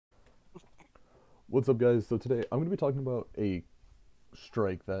What's up, guys? So today I'm going to be talking about a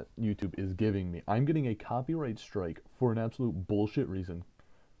strike that YouTube is giving me. I'm getting a copyright strike for an absolute bullshit reason,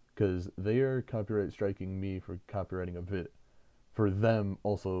 because they are copyright striking me for copywriting a vid, for them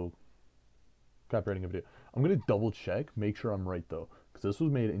also copywriting a video. I'm going to double check, make sure I'm right though, because this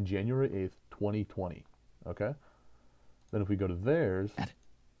was made in January 8th, 2020. Okay? Then if we go to theirs,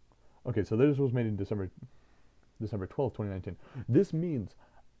 okay, so theirs was made in December 12th, 2019. This means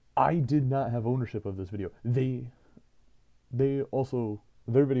I did not have ownership of this video. They also,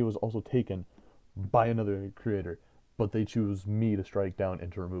 their video was also taken by another creator, but they choose me to strike down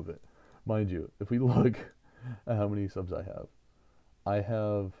and to remove it. Mind you, if we look at how many subs I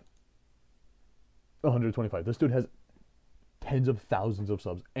have 125. This dude has tens of thousands of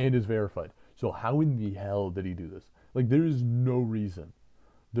subs and is verified. So how in the hell did he do this? Like, there is no reason.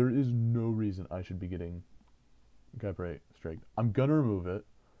 There is no reason I should be getting copyright strike. I'm gonna remove it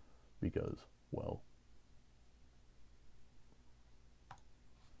because, well,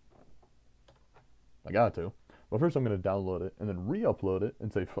 I got to. But first I'm going to download it and then re-upload it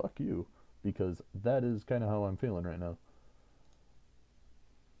and say fuck you, because that is kind of how I'm feeling right now.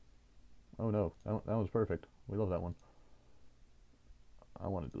 Oh no, that was perfect. We love that one. I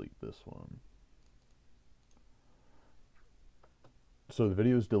want to delete this one. So the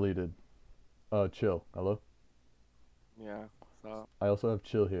video is deleted. Chill. Hello? Yeah, so I also have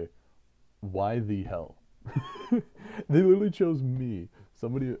chill here. Why the hell? They literally chose me,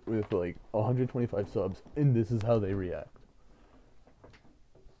 somebody with like 125 subs, and this is how they react.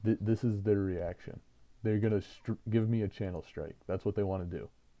 This is their reaction. They're gonna give me a channel strike. That's what they want to do.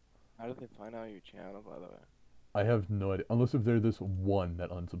 how did they find out your channel, by the way? I have no idea, unless if they're this one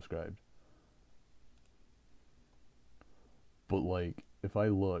that unsubscribed. But like, if I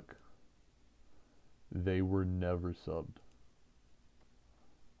look, they were never subbed.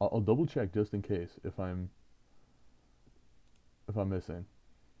 I'll double check just in case if I'm missing.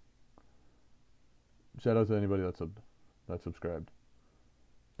 Shout out to anybody that's subscribed.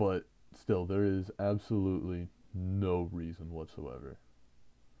 But still, there is absolutely no reason whatsoever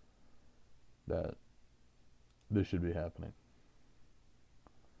that this should be happening.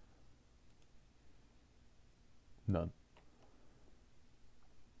 None.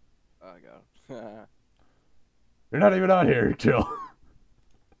 Oh, I got it. You're not even on here, chill.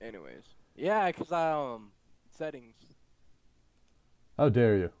 Anyways, yeah, cause settings. How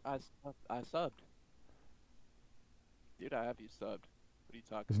dare you? I subbed. Dude, I have you subbed. What are you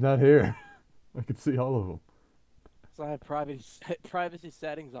talking It's about? not here. I can see all of them. So I had privacy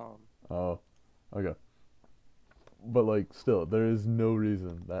settings on. Oh, okay. But like, still, there is no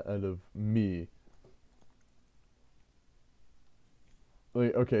reason that out of me.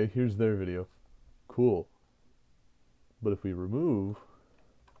 Like, okay, here's their video. Cool. But if we remove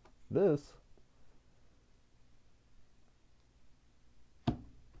this,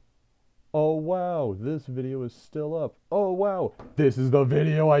 oh wow, this video is still up. Oh wow, this is the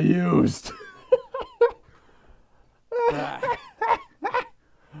video I used.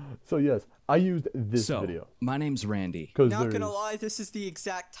 So yes, I used this video. My name's Randy. Not gonna lie, this is the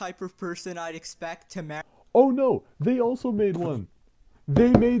exact type of person I'd expect to marry. Oh no, they also made one.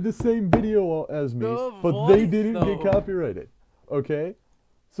 They made the same video as me, but they didn't get copyrighted. Okay?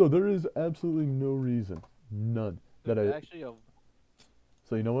 So there is absolutely no reason, none, that I Actually,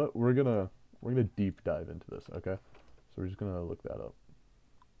 So you know what? We're gonna deep dive into this, okay? So we're just gonna look that up.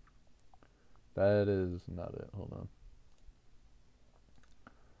 That is not it. Hold on.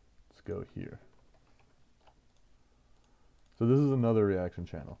 Let's go here. So this is another reaction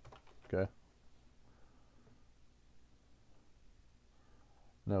channel, okay?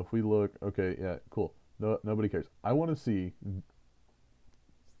 Now if we look, okay, yeah, cool. No, nobody cares. I want to see.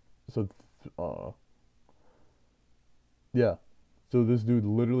 So, yeah. So this dude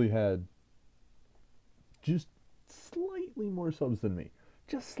literally had just slightly more subs than me.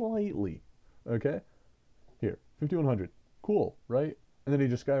 Just slightly. Okay? Here, 5,100. Cool, right? And then he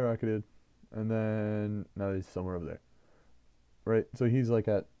just skyrocketed. And then now he's somewhere over there. Right? So he's like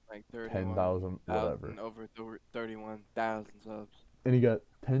at like 10,000, whatever. Over 31,000 subs. And he got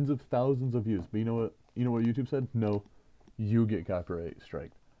tens of thousands of views. But you know what? You know what YouTube said? No, you get copyright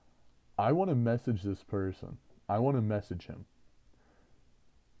striked. I want to message this person. I want to message him.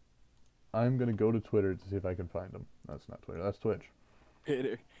 I'm going to go to Twitter to see if I can find him. That's not Twitter. That's Twitch.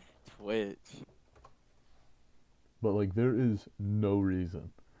 Twitch. But, like, there is no reason.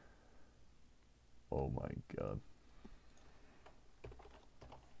 Oh, my God.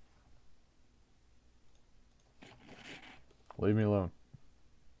 Leave me alone.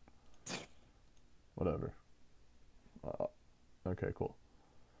 Whatever. Okay, cool.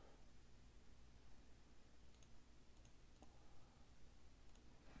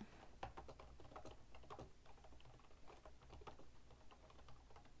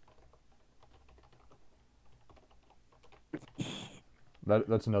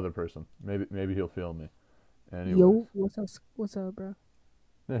 That's another person. Maybe he'll feel me. Anyways. Yo, what's up, bro?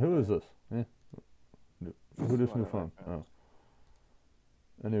 Yeah, who is this? Who this One new of my phone? Oh. friends.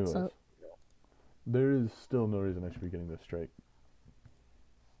 Anyways, So, there is still no reason I should be getting this strike.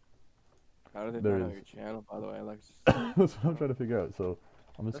 How did they There find out is. your channel, by the way? Like, That's what I'm trying to figure out. So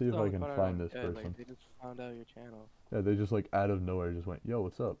I'm gonna that's see if the I only can part I find don't this get, person. Like, they just found out your channel. Yeah, they just like out of nowhere just went, "Yo,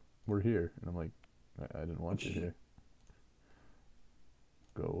 what's up? We're here," and I'm like, I didn't want you here.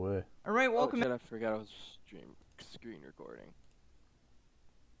 Go away. All right, Oh welcome. shit! I forgot I was screen recording.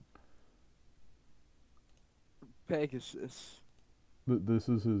 Pegasus. This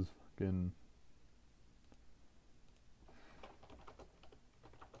is his fucking.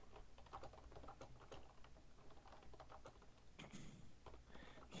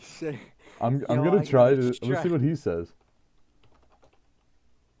 You say, I'm Yo, gonna I try gotta to. Let's see what he says.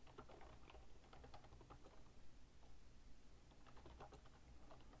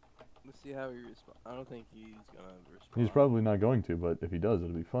 let's see how he responds. I don't think he's gonna respond. He's probably not going to, but if he does,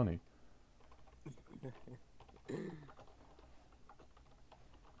 it'll be funny.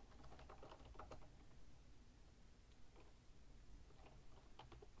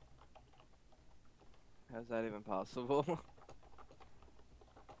 How's that even possible?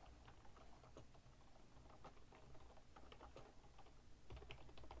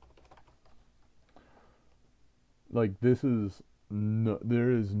 Like this is no.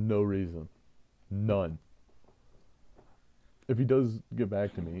 There is no reason. None. If he does get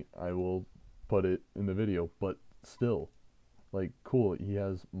back to me, I will put it in the video, but still, like, cool, he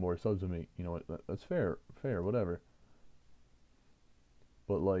has more subs than me, you know what, that's fair, whatever.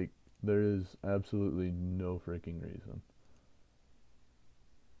 But, like, there is absolutely no freaking reason.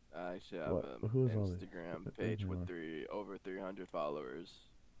 I actually have What? an Who is all these? Instagram page with over 300 followers.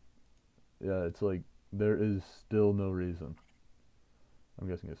 Yeah, it's like, there is still no reason. I'm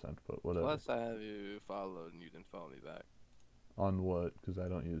guessing it's time to put whatever. Plus, I have you followed and you didn't follow me back. On what? Because I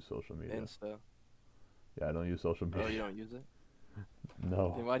don't use social media. Insta. Yeah, I don't use social media. Oh, you don't use it?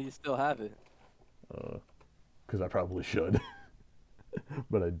 No. Then why do you still have it? Because I probably should.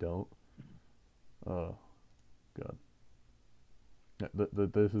 But I don't. Oh, God. Yeah,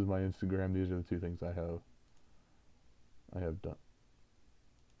 this is my Instagram. These are the two things I have done.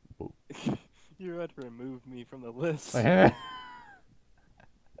 Whoa. You're about to remove me from the list.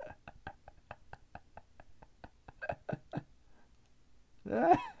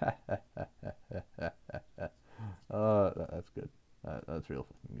 That's good. That's real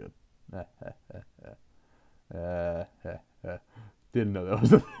fucking good. Didn't know that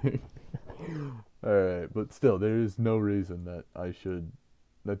was a thing. Alright, but still, there is no reason that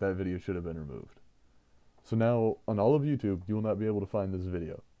that video should have been removed. So now, on all of YouTube, you will not be able to find this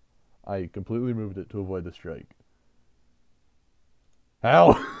video. I completely removed it to avoid the strike.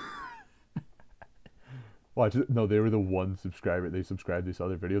 How? Watch it. No, they were the one subscriber. They subscribed to this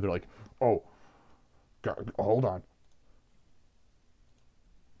other video. They're like, oh, God, hold on.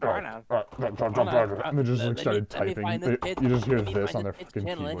 And they just like started typing. You just hear this on their fucking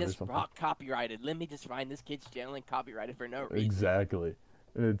keyboard or something. Copyrighted. Let me just find this kid's channel and copyrighted for no reason. Exactly.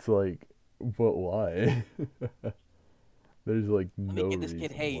 And it's like, but why? There's like no reason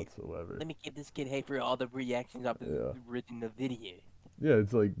whatsoever. Let me give this kid hate for all the reactions I've written the video. Yeah,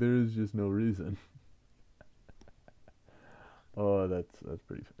 it's like there is just no reason. Oh, that's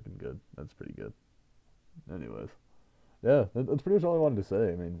pretty fucking good. That's pretty good. Anyways, yeah, that's pretty much all I wanted to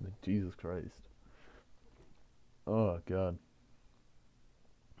say. I mean, like, Jesus Christ. Oh God.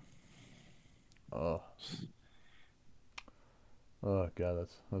 Oh. Oh God,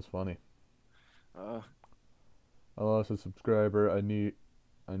 that's funny. I lost a subscriber. I need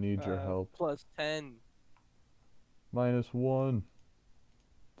your help. Plus 10. -1.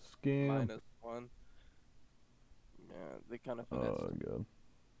 Scam. -1. Yeah, they kind of finessed. Oh God.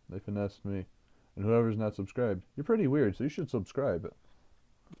 They finessed me. And whoever's not subscribed, you're pretty weird, so you should subscribe.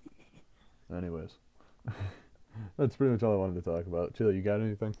 Anyways. That's pretty much all I wanted to talk about. Chili, you got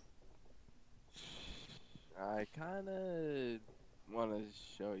anything? I kind of want to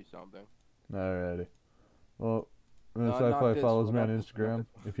show you something. Alrighty. Well, No, Sci-Fi not this follows one, me on not this one, not Instagram.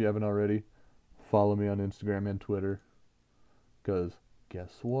 this one. If you haven't already, follow me on Instagram and Twitter. Because,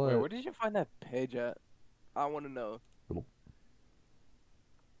 guess what? Wait, where did you find that page at? I want to know. Little-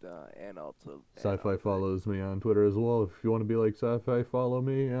 And also... Sci-Fi follows me on Twitter as well. If you want to be like Sci-Fi, follow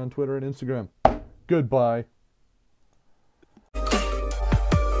me on Twitter and Instagram. Goodbye.